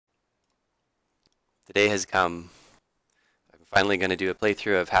The day has come. I'm finally going to do a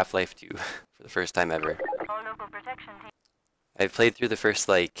playthrough of Half-Life 2 for the first time ever. I've played through the first,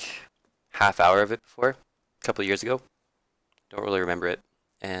 like, half hour of it before, a couple of years ago. Don't really remember it,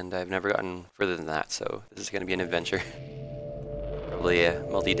 and I've never gotten further than that, so this is going to be an adventure. Probably a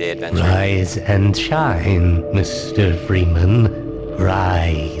multi-day adventure. Rise and shine, Mr. Freeman.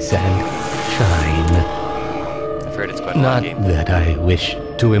 Rise and shine. I've heard it's quite a long game. Not that I wish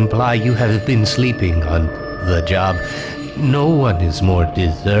to imply you have been sleeping on the job. No one is more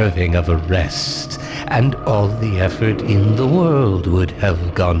deserving of a rest, and all the effort in the world would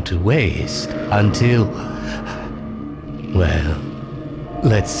have gone to waste until... well,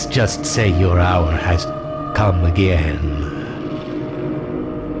 let's just say your hour has come again.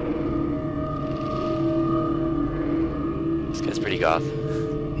 This guy's pretty goth.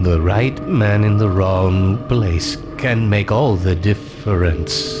 The right man in the wrong place can make all the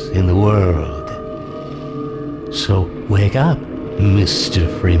difference in the world. So wake up, Mr.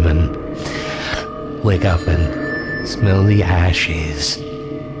 Freeman. Wake up and smell the ashes.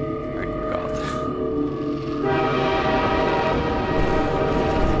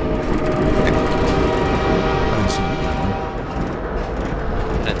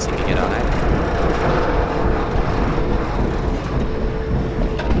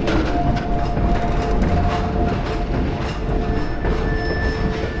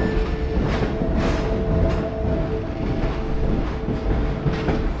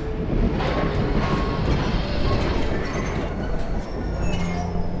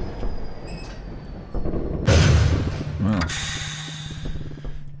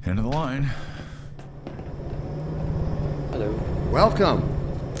 End of the line. Hello.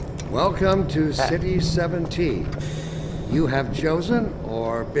 Welcome to City 17. You have chosen,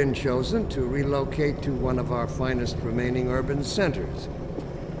 or been chosen, to relocate to one of our finest remaining urban centers.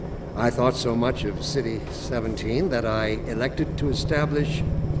 I thought so much of City 17 that I elected to establish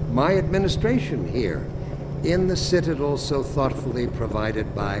my administration here, in the citadel so thoughtfully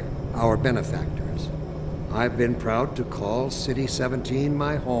provided by our benefactors. I've been proud to call City 17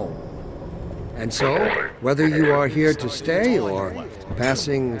 my home. And so, whether you are here to stay or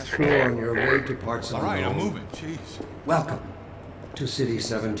passing through on your way to parts unknown, Alright, I'm moving. Jeez. welcome to City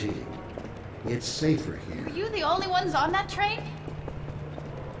 17. It's safer here. Were you the only ones on that train?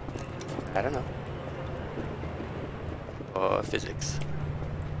 I don't know. Oh, physics.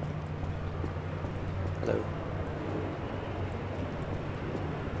 Hello.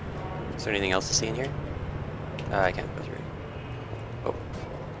 Is there anything else to see in here? I can't go through. Oh.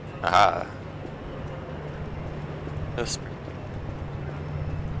 Aha. No sprint.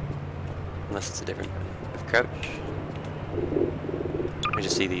 Unless it's a different with crouch. Let me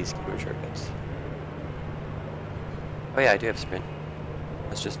just see these keyboard shortcuts. Oh yeah, I do have sprint.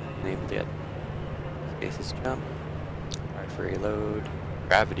 Let's just enable it. Space is jump. R for reload.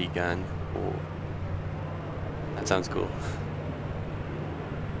 Gravity gun. Oh. That sounds cool.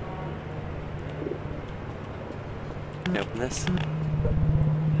 Can I open this?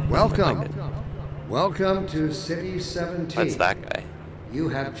 Welcome to City 17. What's that guy? You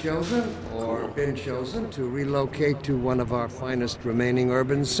have chosen, or been chosen, to relocate to one of our finest remaining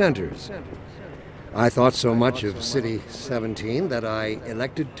urban centers. I thought so much of City 17 that I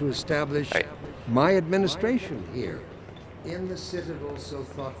elected to establish my administration here, in the citadel so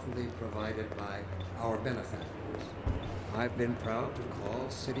thoughtfully provided by our benefactors. I've been proud to call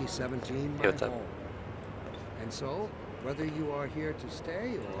City 17 my home. And so, whether you are here to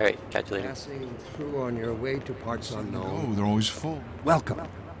stay or passing through on your way to parts unknown, Oh, they're always full. welcome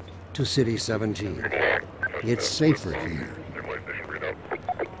to City 17. It's safer here.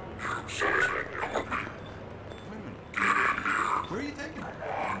 Where are you taking me?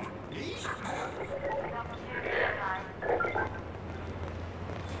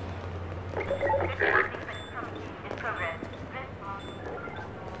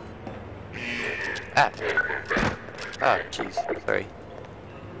 Ah. Oh, jeez. Sorry.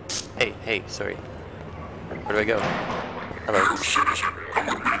 Hey, sorry. Where do I go? Hello.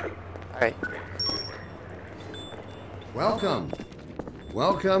 Alright.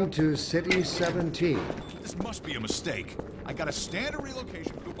 Welcome to City 17. This must be a mistake. I got a standard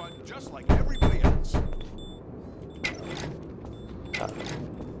relocation coupon just like everybody else.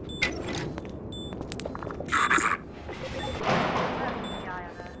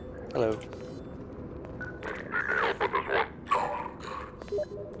 Hello.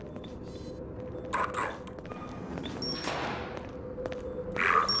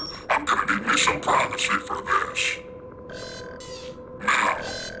 I'm gonna need me some privacy for this.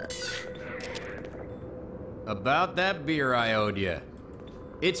 About that beer I owed you.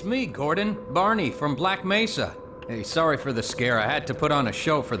 It's me, Gordon. Barney from Black Mesa. Hey, sorry for the scare. I had to put on a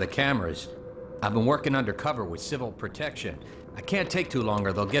show for the cameras. I've been working undercover with civil protection. I can't take too long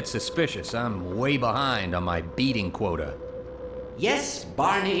or they'll get suspicious. I'm way behind on my beating quota. Yes,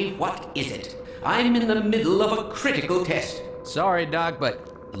 Barney, what is it? I'm in the middle of a critical test. Sorry, Doc,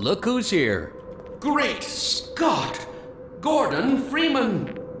 but look who's here. Great Scott! Gordon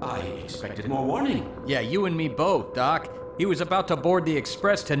Freeman! I expected more warning. Yeah, you and me both, Doc. He was about to board the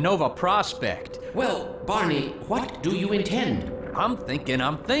express to Nova Prospect. Well, Barney, what do you intend? I'm thinking.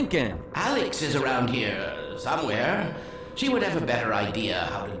 Alex is around here somewhere. She would have a better idea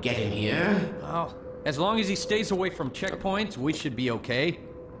how to get him here. Oh, as long as he stays away from checkpoints, we should be okay.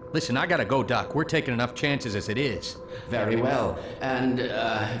 Listen, I gotta go, Doc. We're taking enough chances as it is. Very well. And,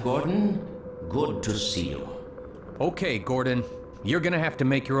 Gordon, good to see you. Okay, Gordon. You're gonna have to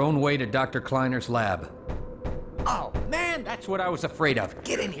make your own way to Dr. Kleiner's lab. Oh, man, that's what I was afraid of.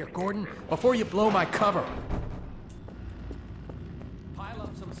 Get in here, Gordon, before you blow my cover. Pile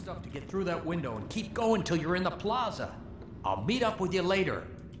up some stuff to get through that window and keep going till you're in the plaza. I'll meet up with you later.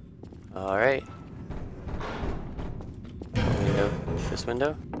 Alright. Window. This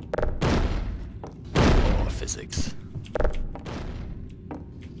window? Oh, physics.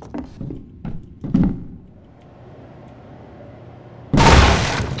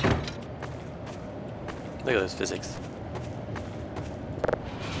 Look at those physics.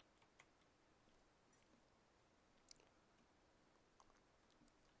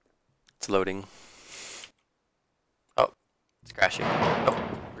 It's loading. Oh, it's crashing. Oh,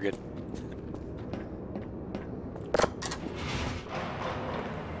 we're good.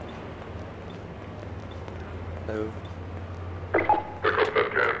 Hello.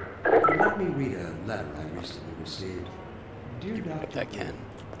 Let me read a letter I recently received. Dear Dr. That can.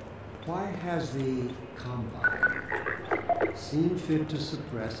 Why has the Combine seen fit to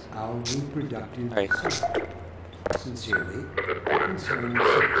suppress our reproductive Right. cycle? Sincerely, concerned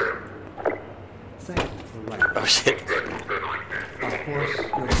citizen. Thank you for writing. Oh shit. Of course, your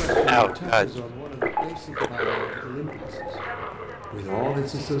question Ow, touches God. on one of the basic biological impulses, with all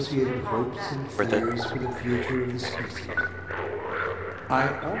its associated hopes and Worth it. fears for the future of the species. I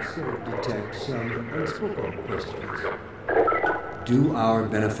also detect some unspoken questions. Do our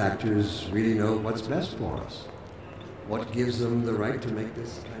benefactors really know what's best for us? What gives them the right to make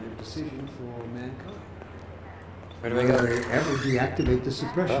this kind of decision for mankind? Where do I Will go? they ever deactivate the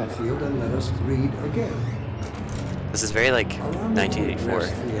suppression field and let us breed again? This is very like Allow me to 1984.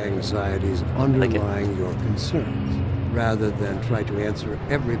 address the anxieties underlying your concerns, rather than try to answer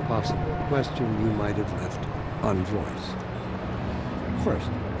every possible question you might have left unvoiced. First,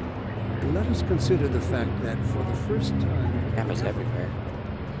 let us consider the fact that for the first time, Cameras everywhere.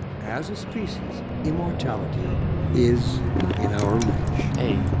 as a species, immortality is in our reach.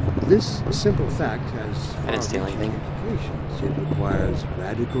 Hey, This simple fact has I didn't steal far-reaching anything. implications. It requires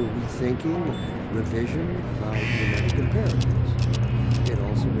radical rethinking and revision of our genetic imperatives. It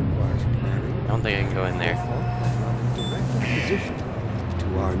also requires planning. I don't think I can go in there. thought that run in direct opposition to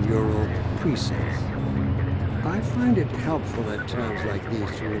our neural precincts. I find it helpful at times like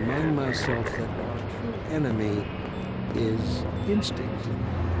these to remind myself that our true enemy is instinct.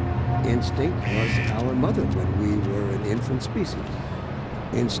 Instinct was our mother when we were an infant species.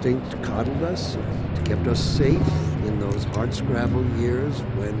 Instinct coddled us and kept us safe in those hardscrabble years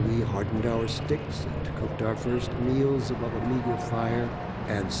when we hardened our sticks and cooked our first meals above a meager fire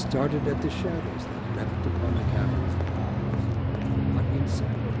and started at the shadows that leapt upon the cabins of ours. But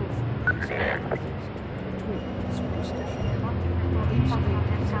inseparable from instinct is twin superstition.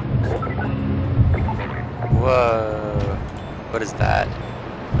 Whoa. What is that?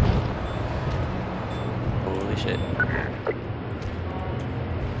 Holy shit.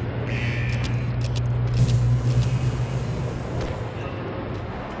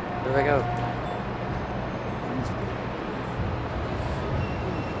 Where do I go?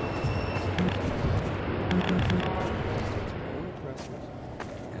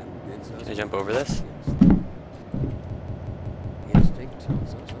 Can I jump over this? Instinct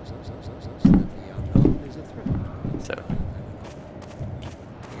tells us that the unknown is a threat. So,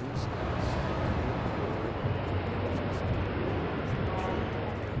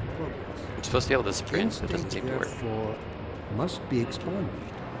 I'm supposed to be able to sprint, so it doesn't seem to work. Therefore, must be expunged.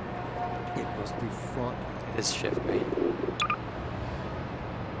 It must be fought. This shift, right?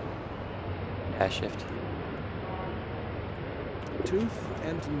 Yeah, shift. Tooth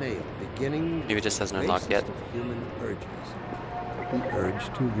and nail, beginning Maybe it just hasn't unlocked basis yet. of human urges. The urge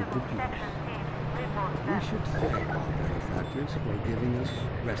to reproduce. We should thank our benefactors for giving us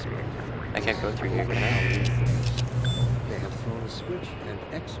respite. I can't go through here, can I? They have thrown switch and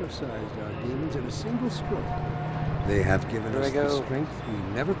exorcised our demons in a single stroke. They have given Where us do I the go? strength we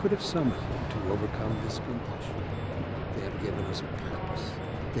never could have summoned to overcome this compulsion. They have given us purpose.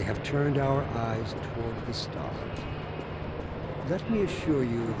 They have turned our eyes toward the stars. Let me assure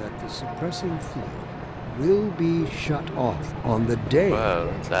you that the suppressing field will be shut off on the day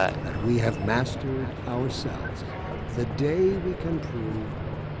Whoa, what's that? that we have mastered ourselves. The day we can prove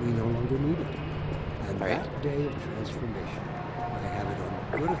we no longer need it. And Right. that day of transformation, I have it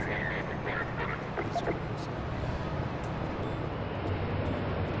on good authority. is what I say.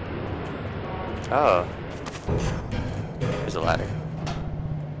 Oh. There's a ladder.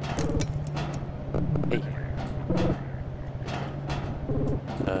 Hey.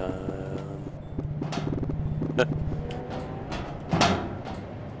 No.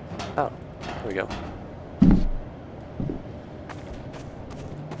 Oh, there we go.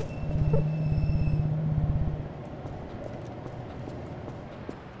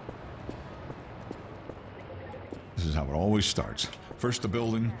 This is how it always starts. First the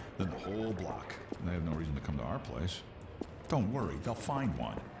building, then the whole block. And they have no reason to come to our place. Don't worry, they'll find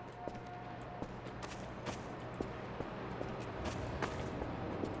one.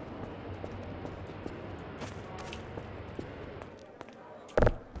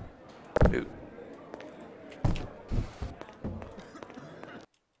 Ooh.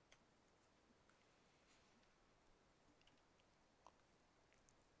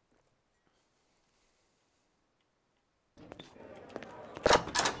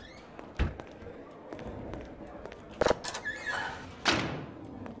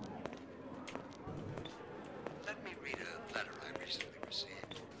 Let me read a letter I recently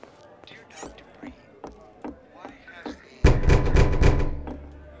received. Dear Dr. Breen, why has the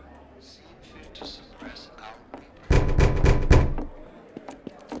seen fit to suppress our reproduction?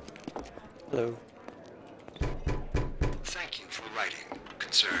 Hello. Thank you for writing.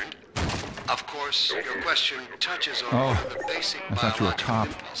 Concerned? Of course, your question touches on Oh, one of the basic I thought you were a biological cop.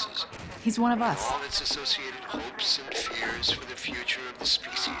 impulses. He's one of us. All its associated hopes and fears for the future of the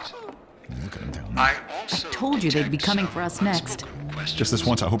species. Look at him down there. I also told you they'd be detect coming some for us next. unspoken questions. Just this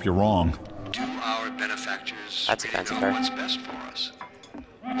once, I hope you're wrong. Do our benefactors That's a really fancy know car. what's best for us?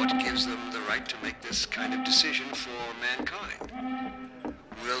 What gives them the right to make this kind of decision for mankind?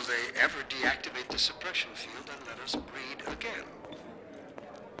 Will they ever deactivate the suppression field and let us breed again?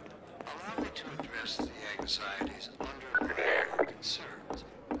 Allow me to address the anxieties underlying your concerns,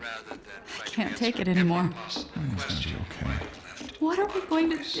 rather than try to can't answer take it every anymore. possible It's gonna question be you okay. might have left. What are we going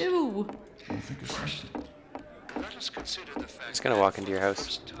to do? I think it's First, let us consider the fact Just gonna that walk into for your the house.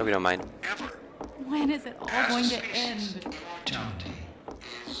 first Hope you don't mind. time ever, When is it all as a going to species, end? immortality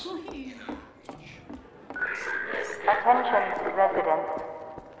is Please. Attention, residents.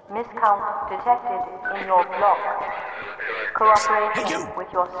 Miscount detected in your block. Cooperation with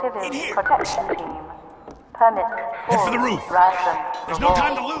your civil protection team. Permit full for the roof. ransom. There's no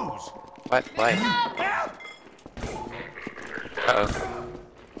time to lose! What? Why? Uh-oh.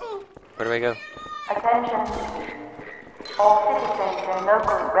 Where do I go? Attention. All citizens in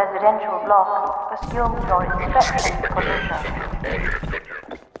local residential block assume your inspection position.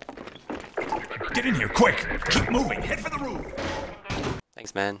 Get in here, quick! Keep moving! Head for the roof!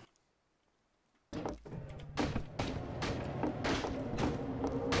 Thanks, man.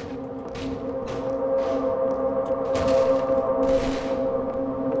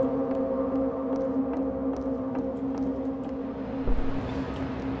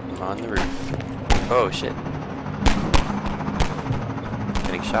 I'm on the roof. Oh, shit.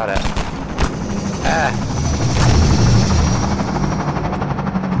 Getting shot at. Ah!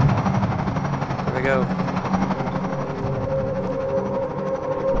 Here we go.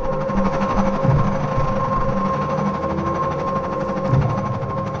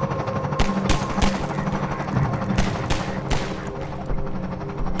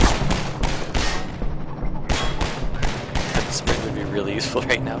 That sprint would be really useful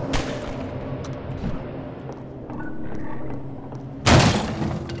right now.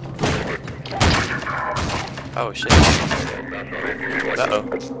 Oh shit. Uh-oh.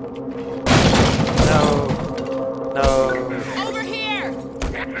 No. No. Over here!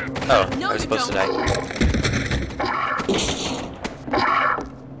 Oh, No, I was you supposed to die. don't.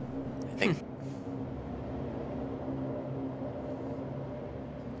 I think.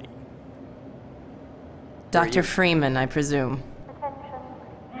 Dr. Freeman, I presume.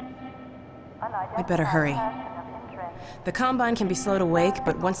 We better hurry. The Combine can be slow to wake,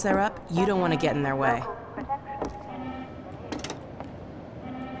 but once they're up, you don't want to get in their way.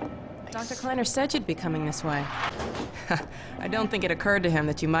 Dr. Kleiner said you'd be coming this way. I don't think it occurred to him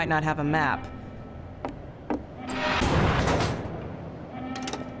that you might not have a map.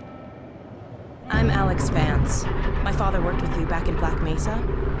 Alex Vance. My father worked with you back in Black Mesa.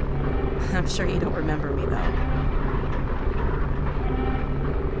 I'm sure you don't remember me, though.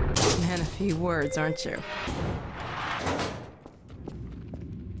 Man, a few words, aren't you?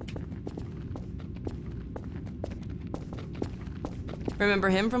 Remember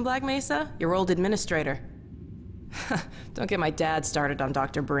him from Black Mesa? Your old administrator. Don't get my dad started on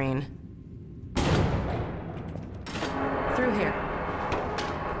Dr. Breen. Through here.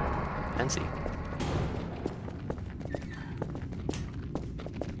 Fancy.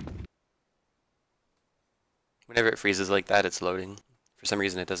 Whenever it freezes like that, it's loading. For some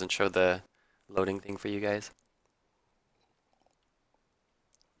reason, it doesn't show the loading thing for you guys.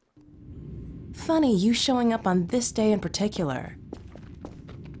 Funny, you showing up on this day in particular.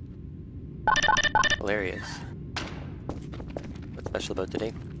 Hilarious. What's special about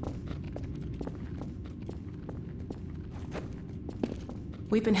today?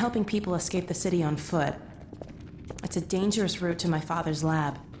 We've been helping people escape the city on foot. It's a dangerous route to my father's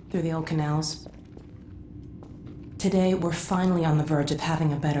lab, through the old canals. Today, we're finally on the verge of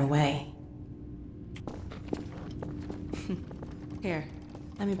having a better way. Here,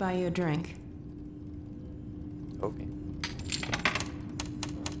 let me buy you a drink. Okay.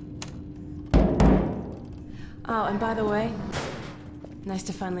 Oh, and by the way, nice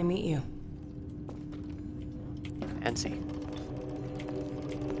to finally meet you. Fancy.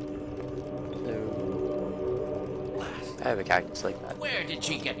 I have a cactus like that. Where did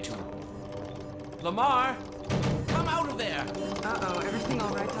she get to? Lamar, come out of there! Uh-oh, everything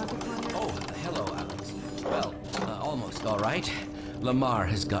all right, Dr. Connor? Oh, hello, Alex. Well, almost all right. Lamar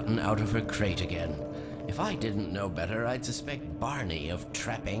has gotten out of her crate again. If I didn't know better, I'd suspect Barney of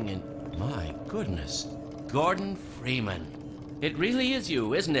trapping and... My goodness. Gordon Freeman. It really is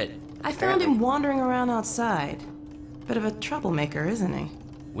you, isn't it? I found him wandering around outside. Bit of a troublemaker, isn't he?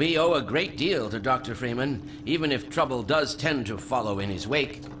 We owe a great deal to Dr. Freeman, even if trouble does tend to follow in his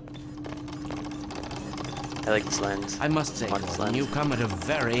wake. I like this lens. I must say, Gordon, you come at a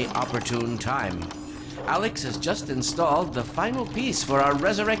very opportune time. Alex has just installed the final piece for our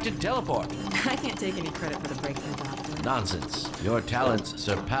resurrected teleport. I can't take any credit for the breakthrough, Doctor. Nonsense. Your talents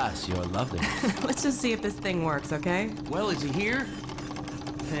surpass your loveliness. Let's just see if this thing works, okay? Well, is he here?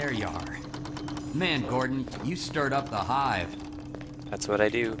 There you are. Man, Gordon, you stirred up the hive. That's what I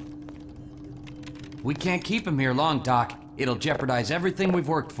do. We can't keep him here long, Doc. It'll jeopardize everything we've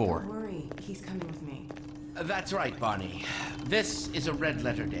worked for. Don't worry, he's coming with me. That's right, Barney. This is a red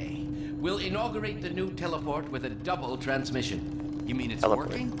letter day. We'll inaugurate the new teleport with a double transmission. You mean it's Teleport.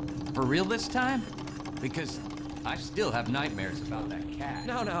 working? For real this time? Because I still have nightmares about that cat.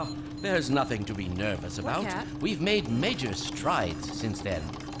 No, there's nothing to be nervous about. cat? We've made major strides since then.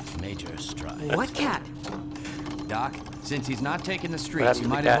 Major strides. What cat? Doc, since he's not taking the What streets, happened you to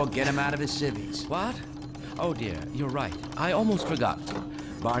the might as well cat? get him out of his civvies. What? Oh dear, you're right. I almost forgot.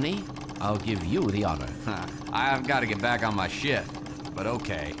 Barney, I'll give you the honor. Huh. I've got to get back on my shift, but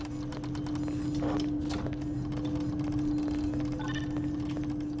okay.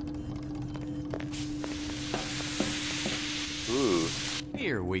 Ooh.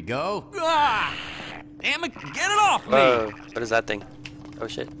 Here we go. Ah! Damn it, get it off me! Whoa. What is that thing? Oh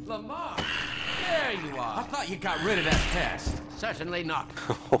shit. Lamar, there you I are. thought you got rid of that pest. Certainly not.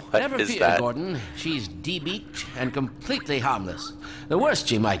 What Never is fear, that? Gordon. She's debeaked and completely harmless. The worst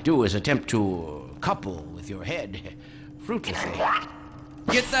she might do is attempt to couple with your head. Fruitlessly.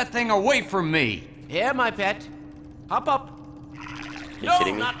 Get that thing away from me! Here, my pet. Hop up. You No,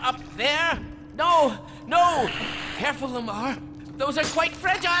 kidding me? not up there. No. Careful, Lamar. Those are quite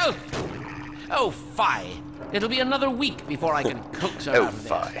fragile. Oh, fie. It'll be another week before I can coax her Oh, out of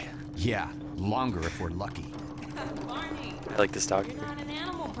there. fie. Yeah, longer if we're lucky. Barney, I like this dog. you're not an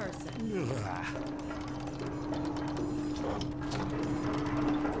animal person.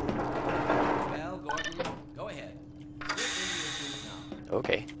 Well, Gordon, go ahead. Get into your suit now.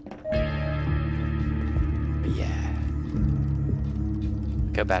 Okay. But yeah.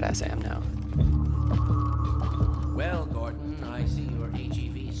 Look how badass I am now. Well, Gordon, I see your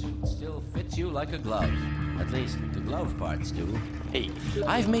HEV suit still fits you like a glove. At least the glove parts do. Hey.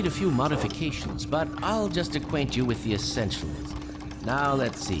 I've made a few modifications, but I'll just acquaint you with the essentials. Now,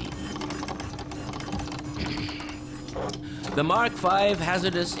 let's see. The Mark V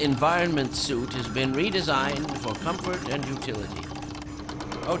Hazardous Environment Suit has been redesigned for comfort and utility.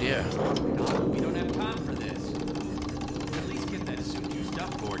 Oh dear. We don't have time for this. At least get that suit used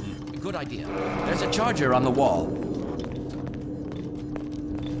up, Gordon. Good idea. There's a charger on the wall.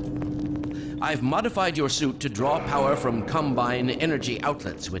 I've modified your suit to draw power from Combine energy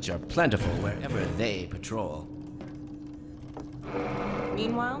outlets, which are plentiful wherever they patrol.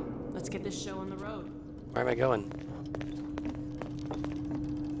 Meanwhile, let's get this show on the road. Where am I going?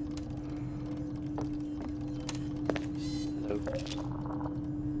 Hello.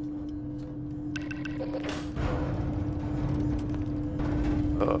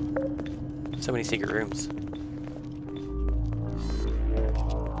 Oh, so many secret rooms.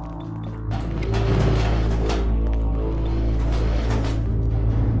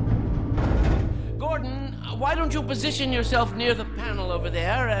 Gordon, why don't you position yourself near the panel over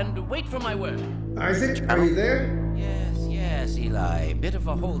there and wait for my word? Isaac, are you there? Yes, Eli. Bit of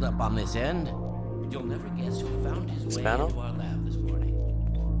a holdup on this end. You'll never guess who found his way panel? into our lab this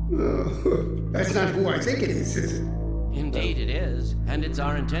morning. That's not who I think it is it? Indeed it is, and it's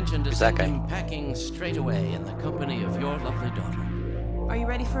our intention to Who's that send guy? him packing straight away in the company of your lovely daughter. Are you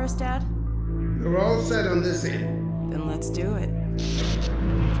ready for us, Dad? We're all set on this end. Then let's do it. What's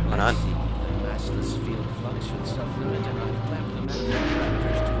going on? The massless field flux should self-limit, and I've clamped the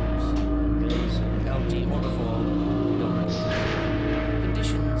manufacturer's tools. Base and LT orderfall.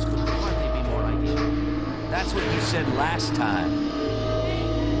 Conditions could hardly be more ideal. That's what you said last time.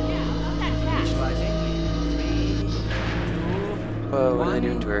 Initializing. 3, 2, Whoa, what are they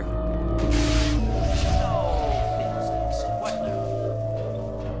doing to her? What now?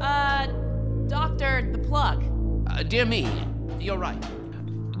 Doctor, the plug. Dear me, you're right.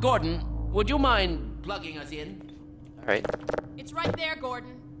 Gordon, would you mind plugging us in? Alright. It's right there,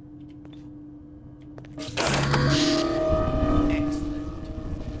 Gordon. Excellent.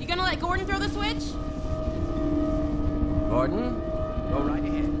 You gonna let Gordon throw the switch? Gordon, go right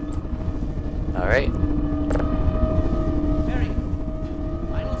ahead. Alright. Very good.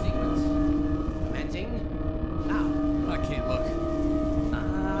 Final sequence. Commencing now. I can't look.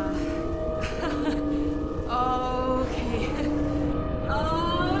 Okay.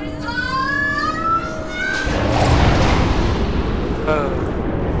 Oh.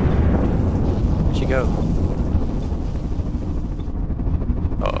 Where'd she go?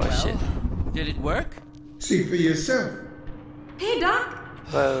 Oh, shit. Did it work? See for yourself. Hey, Doc.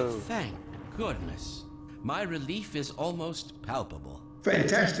 Whoa. Thank goodness. My relief is almost palpable.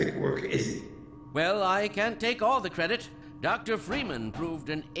 Fantastic work, Izzy. Well, I can't take all the credit. Dr. Freeman proved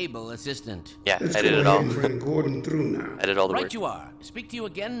an able assistant. Yeah, Let's I go did it ahead all. and bring Gordon through now. I did all the Right work. you are. Speak to you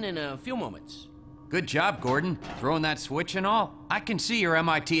again in a few moments. Good job, Gordon. Throwing that switch and all. I can see your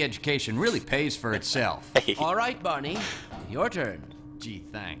MIT education really pays for itself. Hey, All right, Barney. Your turn. Gee,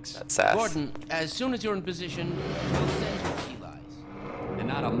 thanks. that's sass. Gordon, as soon as you're in position, we'll send you Eli's. And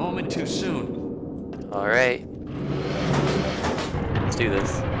not a moment too soon. Alright. Let's do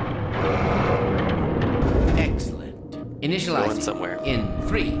this. Excellent. Initializing. Going somewhere. In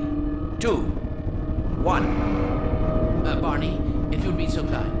 3, 2, 1. Barney, if you'd be so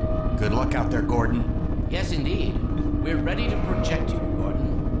kind. Good luck out there, Gordon. Yes, indeed. We're ready to project you,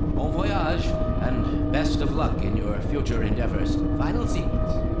 Gordon. Bon voyage, and best of luck in your future endeavors. Final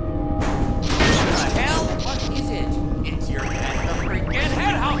sequence. What the hell? What is it? It's your head, the freaking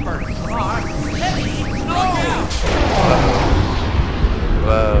headhopper! Car, heavy, no!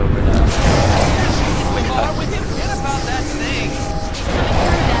 Whoa, we're not. Lamar with him? Forget about that thing!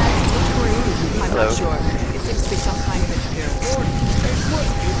 I'm Hello. not sure. It seems to be some kind of interference.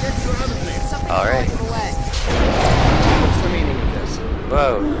 Something Alright. blowing him away. What's the meaning of this?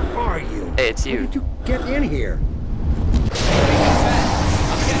 Whoa. Who are you? Hey, it's How you. did you get in here?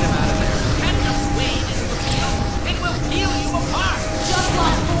 It will peel you apart! Just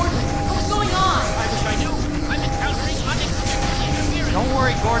lost Gordon. What's going on? I wish I knew. I'm encountering unexpected interference. Don't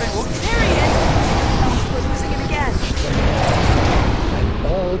worry, Gordon. There he is. Oh, we're losing him again. I'm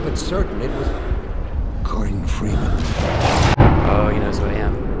all but certain it was Gordon Freeman. Oh, he knows who I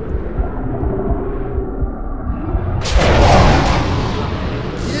am.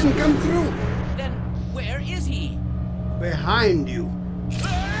 He didn't come through. Then where is he? Behind you.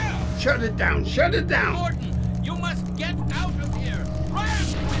 Shut it down. Shut it down. Gordon, you must get out of here. Run!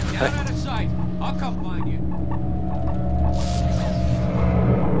 Get out of sight. I'll come find you.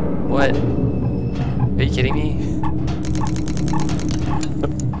 What? Are you kidding me?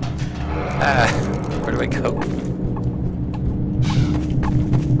 Where do I go?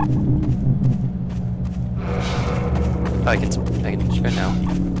 Oh, I can sprint now.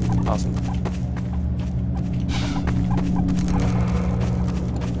 Awesome.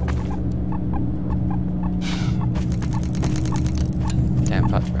 Damn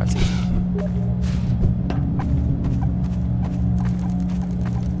paparazzi.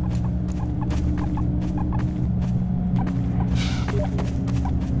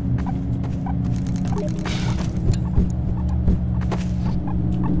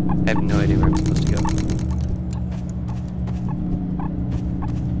 I have no idea where I'm supposed to go.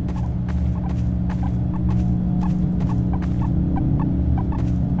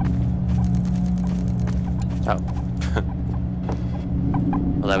 Oh.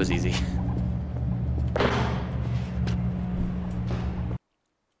 Well, that was easy.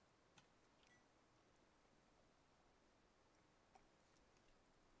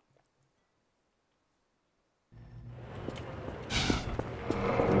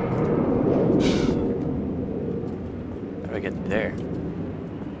 How do I get there?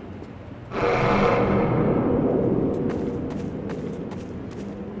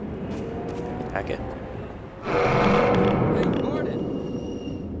 Packet. Hey,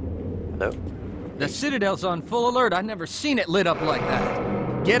 Gordon. Hello? The Citadel's on full alert. I've never seen it lit up like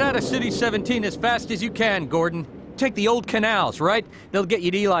that. Get out of City 17 as fast as you can, Gordon. Take the old canals, right? They'll get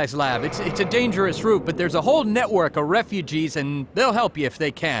you to Eli's lab. It's a dangerous route, but there's a whole network of refugees, and they'll help you if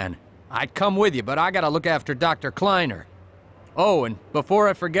they can. I'd come with you, but I gotta look after Dr. Kleiner. Oh, and before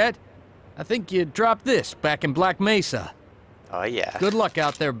I forget, I think you dropped this back in Black Mesa. Oh, yeah. Good luck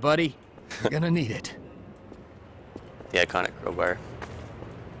out there, buddy. You're gonna need it. The iconic crowbar.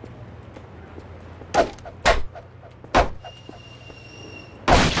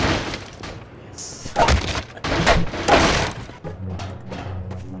 Yes.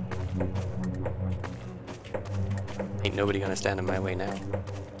 Ain't nobody gonna stand in my way now.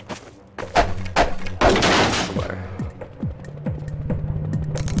 Crowbar.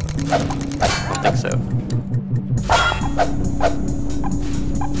 Don't think so.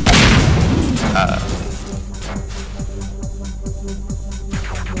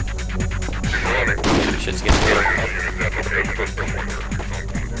 Shit's getting real.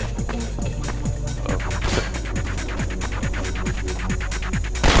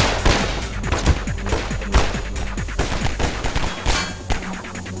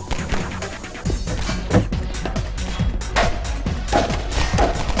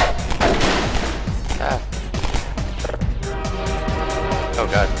 Ah. Oh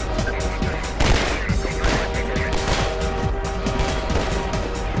god.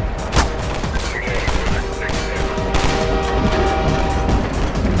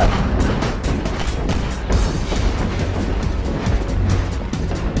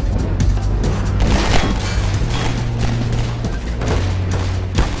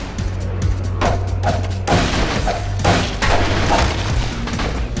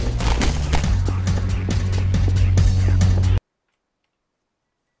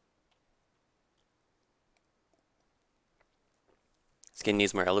 This game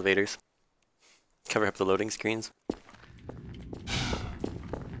needs more elevators. Cover up the loading screens.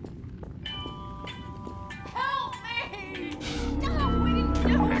 Help me! Stop! We didn't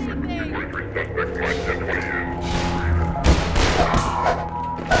do anything!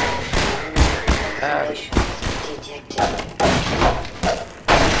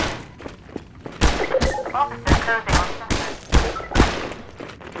 Officer closing on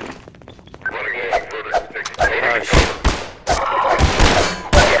Oh shit.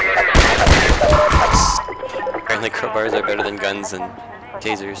 Apparently crowbars are better than guns and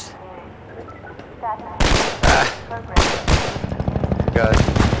tasers. Ah. God.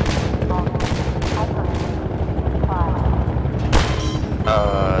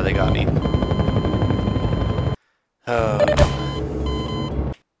 They got me. Oh,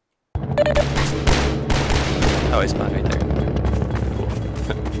 I spawned right there.